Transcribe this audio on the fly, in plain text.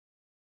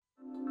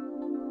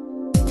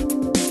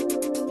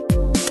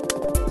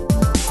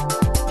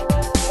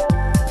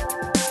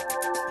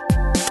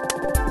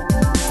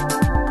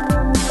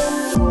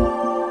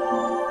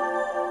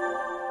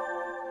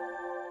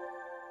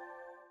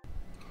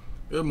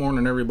Good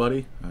morning,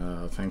 everybody.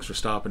 Thanks for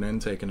stopping in,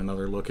 taking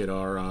another look at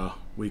our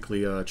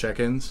weekly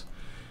check-ins.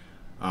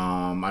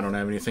 I don't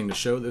have anything to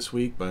show this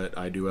week, but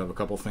I do have a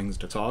couple things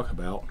to talk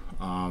about.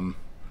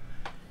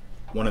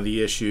 One of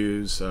the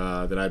issues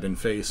that I've been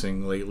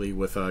facing lately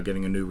with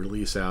getting a new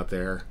release out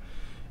there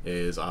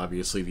is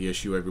obviously the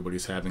issue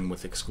everybody's having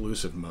with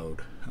exclusive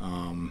mode.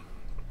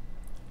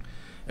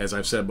 As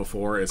I've said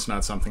before, it's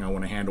not something I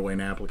want to handle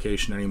in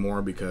application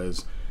anymore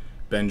because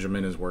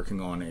Benjamin is working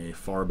on a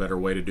far better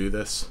way to do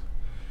this.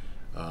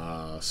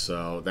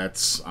 So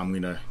I'm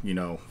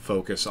gonna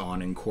focus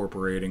on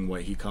incorporating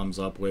what he comes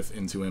up with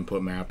into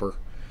InputMapper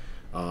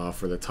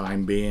for the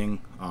time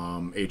being.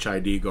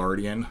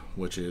 HidGuardian,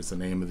 which is the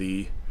name of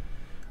the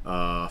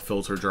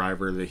filter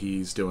driver that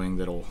he's doing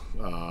that'll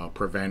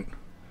prevent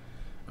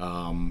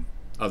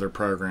other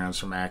programs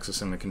from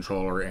accessing the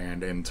controller,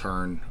 and in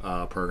turn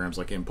programs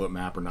like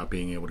InputMapper not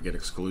being able to get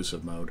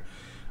exclusive mode.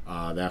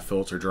 That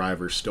filter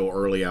driver is still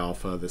early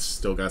alpha. This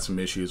still got some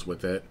issues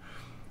with it.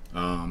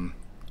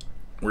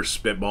 We're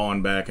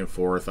spitballing back and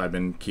forth. I've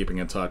been keeping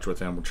in touch with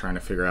him. We're trying to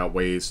figure out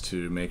ways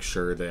to make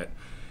sure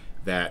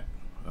that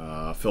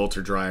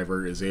filter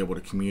driver is able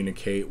to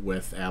communicate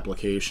with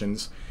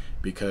applications,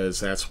 because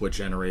that's what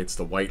generates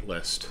the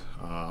whitelist,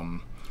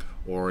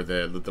 or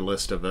the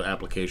list of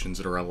applications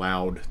that are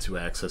allowed to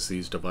access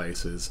these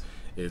devices.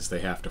 Is they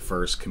have to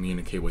first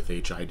communicate with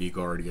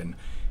HidGuardian,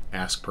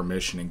 ask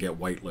permission, and get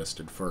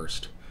whitelisted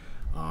first.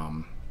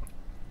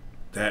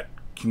 That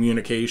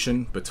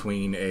communication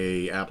between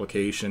a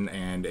application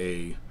and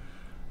a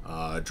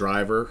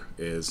driver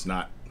is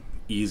not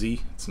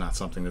easy. It's not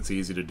something that's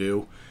easy to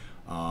do.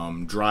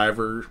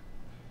 Driver,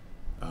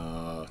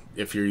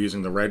 if you're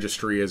using the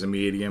registry as a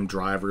medium,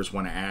 drivers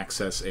want to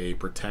access a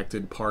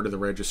protected part of the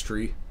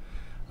registry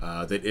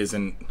that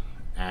isn't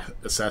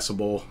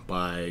accessible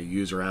by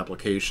user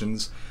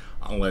applications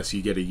unless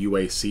you get a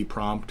UAC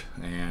prompt,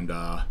 and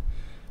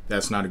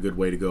that's not a good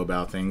way to go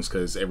about things,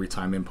 because every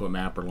time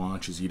InputMapper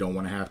launches, you don't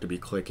want to have to be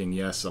clicking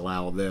yes,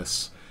 allow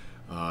this,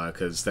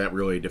 because that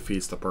really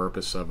defeats the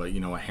purpose of a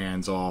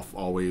hands-off,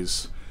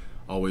 always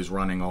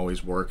running,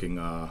 always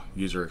working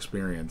user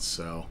experience.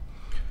 So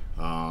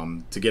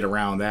to get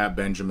around that,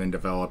 Benjamin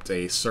developed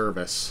a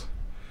service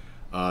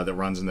that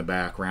runs in the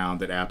background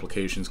that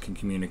applications can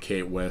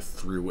communicate with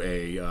through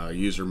a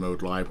user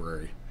mode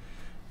library,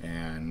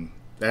 and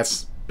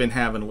that's been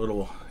having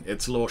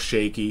it's a little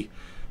shaky.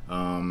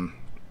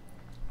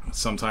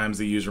 Sometimes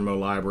the user mode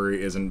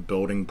library isn't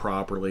building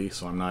properly,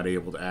 so I'm not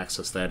able to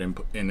access that in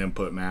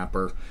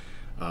InputMapper.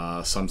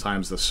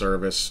 Sometimes the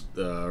service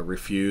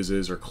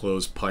refuses or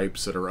closed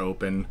pipes that are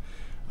open,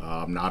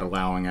 not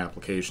allowing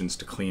applications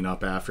to clean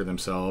up after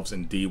themselves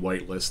and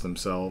de-whitelist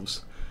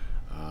themselves.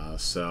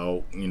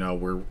 So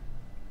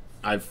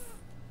I've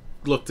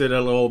looked at it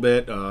a little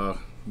bit,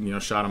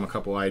 shot him a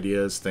couple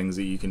ideas, things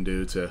that you can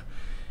do to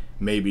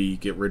maybe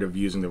get rid of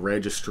using the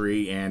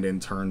registry and in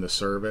turn the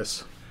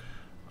service.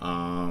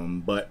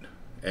 But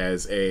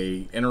as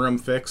a interim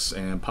fix,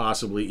 and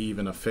possibly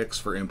even a fix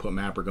for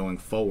InputMapper going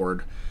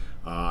forward,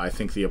 I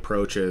think the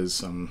approach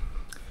is,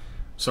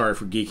 sorry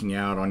for geeking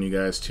out on you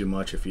guys too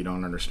much if you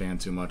don't understand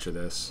too much of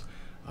this,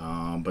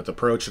 but the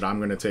approach that I'm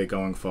going to take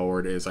going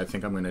forward is I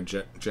think I'm going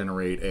to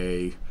generate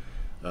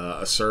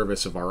a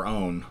service of our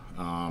own,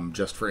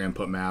 just for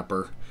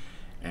InputMapper,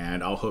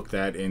 and I'll hook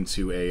that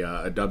into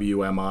a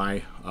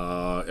WMI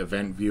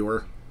event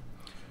viewer,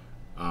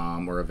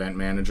 or event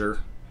manager.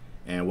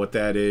 And what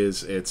that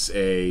is, it's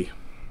a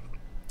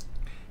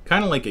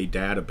kind of like a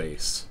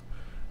database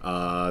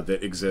that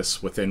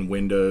exists within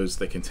Windows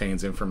that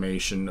contains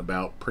information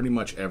about pretty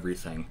much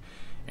everything,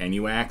 and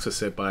you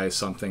access it by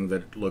something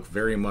that look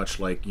very much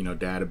like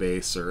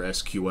database or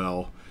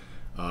SQL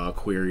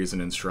queries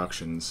and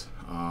instructions.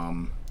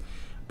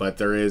 But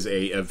there is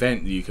a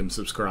event that you can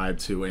subscribe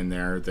to in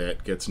there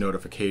that gets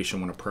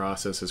notification when a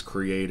process is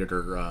created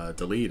or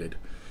deleted.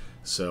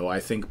 So I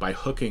think by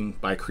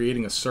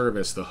creating a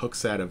service that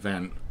hooks that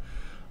event,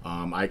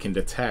 I can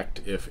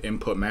detect if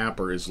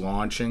InputMapper is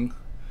launching,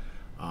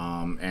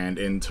 and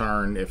in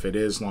turn, if it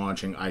is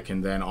launching, I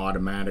can then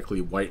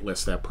automatically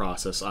whitelist that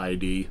process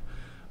ID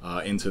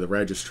into the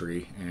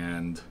registry,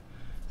 and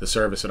the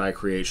service that I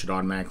create should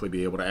automatically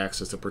be able to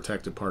access the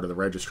protected part of the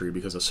registry,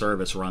 because a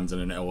service runs in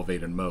an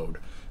elevated mode,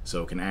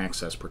 so it can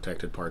access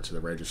protected parts of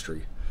the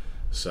registry.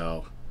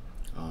 So,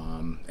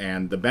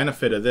 and the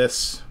benefit of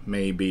this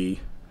may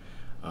be,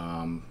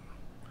 I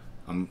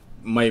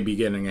might be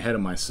getting ahead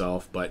of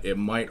myself, but it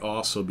might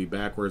also be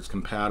backwards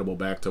compatible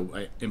back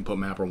to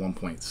InputMapper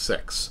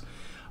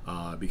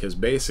 1.6, because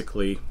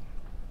basically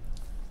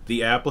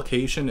the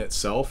application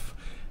itself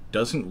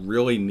doesn't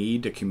really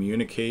need to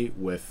communicate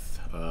with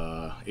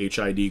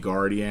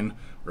HidGuardian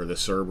or the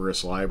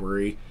Cerberus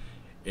library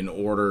in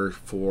order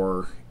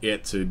for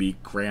it to be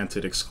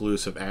granted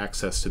exclusive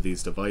access to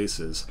these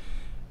devices.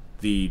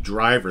 The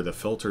driver, the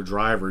filter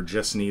driver,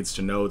 just needs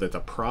to know that the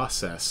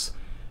process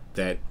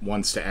that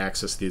wants to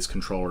access these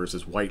controllers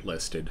is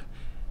whitelisted,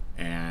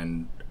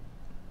 and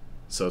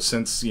So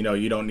since you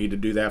don't need to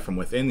do that from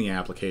within the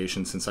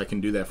application, since I can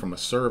do that from a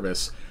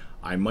service,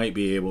 I might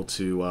be able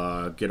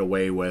to get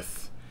away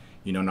with,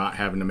 not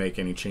having to make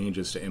any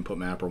changes to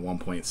InputMapper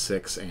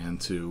 1.6 and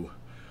to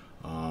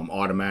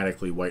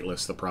automatically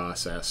whitelist the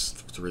process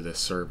through this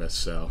service.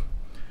 So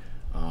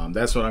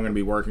that's what I'm going to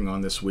be working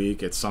on this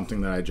week. It's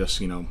something that I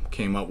just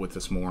came up with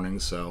this morning,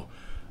 so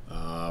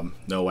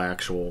no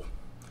actual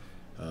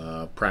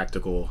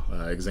practical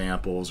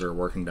examples or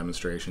working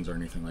demonstrations or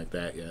anything like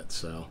that yet.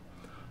 So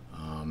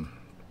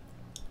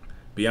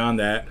beyond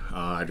that,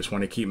 I just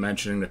want to keep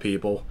mentioning to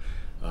people,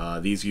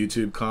 these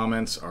YouTube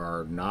comments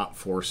are not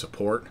for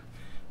support.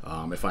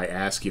 If I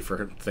ask you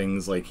for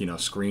things like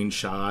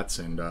screenshots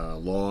and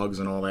logs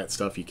and all that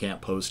stuff, you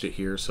can't post it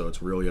here, so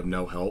it's really of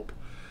no help.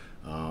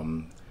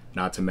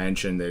 Not to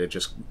mention that it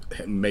just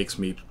makes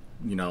me,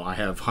 I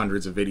have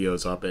hundreds of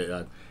videos up.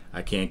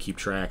 I can't keep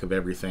track of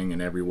everything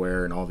and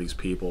everywhere and all these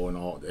people and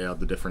all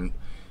the different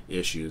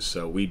issues.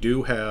 So we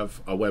do have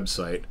a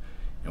website,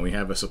 and we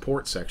have a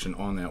support section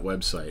on that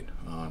website.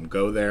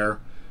 Go there,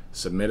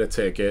 submit a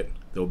ticket.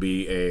 There'll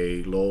be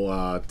a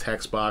little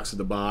text box at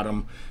the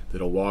bottom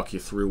that'll walk you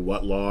through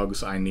what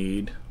logs I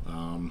need.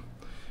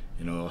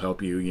 It'll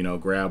help you,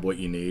 grab what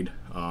you need.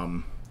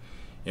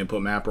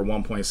 InputMapper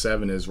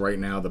 1.7 is right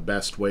now the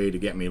best way to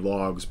get me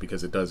logs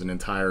because it does an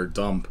entire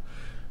dump,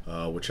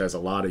 which has a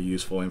lot of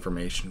useful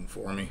information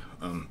for me.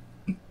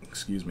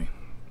 Excuse me.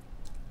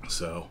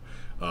 So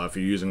if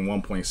you're using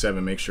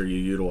 1.7, make sure you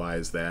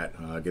utilize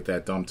that. Get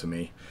that dumped to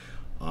me.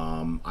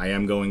 I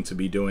am going to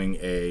be doing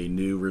a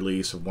new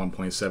release of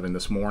 1.7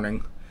 this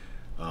morning.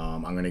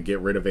 I'm going to get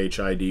rid of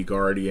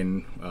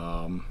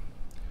HidGuardian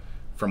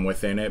from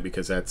within it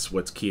because that's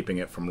what's keeping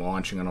it from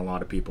launching on a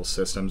lot of people's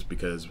systems,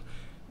 because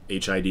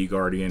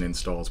HidGuardian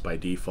installs by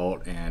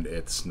default and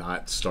it's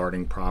not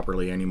starting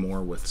properly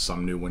anymore with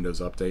some new Windows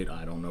update.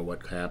 I don't know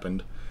what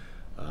happened.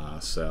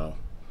 So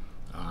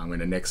I'm going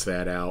to nix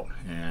that out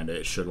and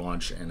it should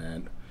launch, and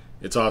then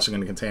it's also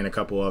going to contain a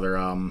couple other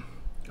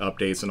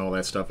updates and all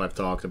that stuff I've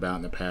talked about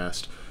in the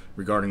past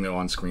regarding the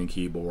on-screen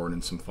keyboard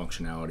and some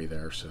functionality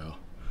there. So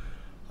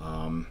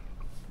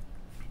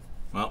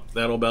well,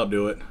 that'll about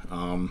do it.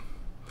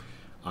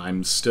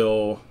 I'm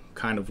still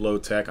kind of low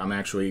tech.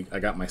 I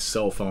got my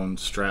cell phone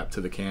strapped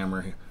to the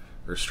camera,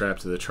 or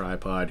strapped to the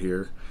tripod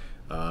here,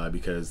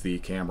 because the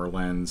camera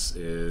lens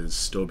is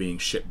still being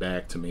shipped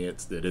back to me.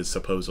 It is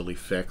supposedly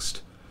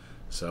fixed,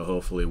 so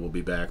hopefully we'll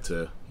be back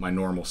to my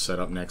normal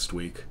setup next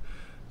week.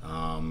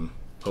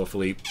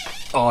 Hopefully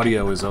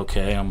audio is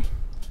okay. I'm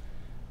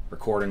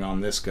recording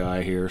on this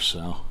guy here,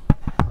 so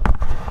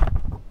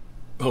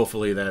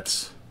hopefully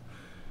that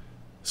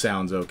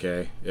sounds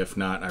okay. If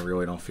not, I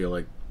really don't feel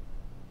like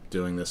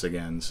doing this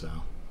again. So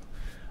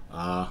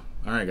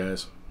alright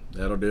guys,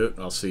 that'll do it.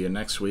 I'll see you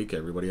next week.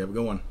 Everybody have a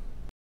good one.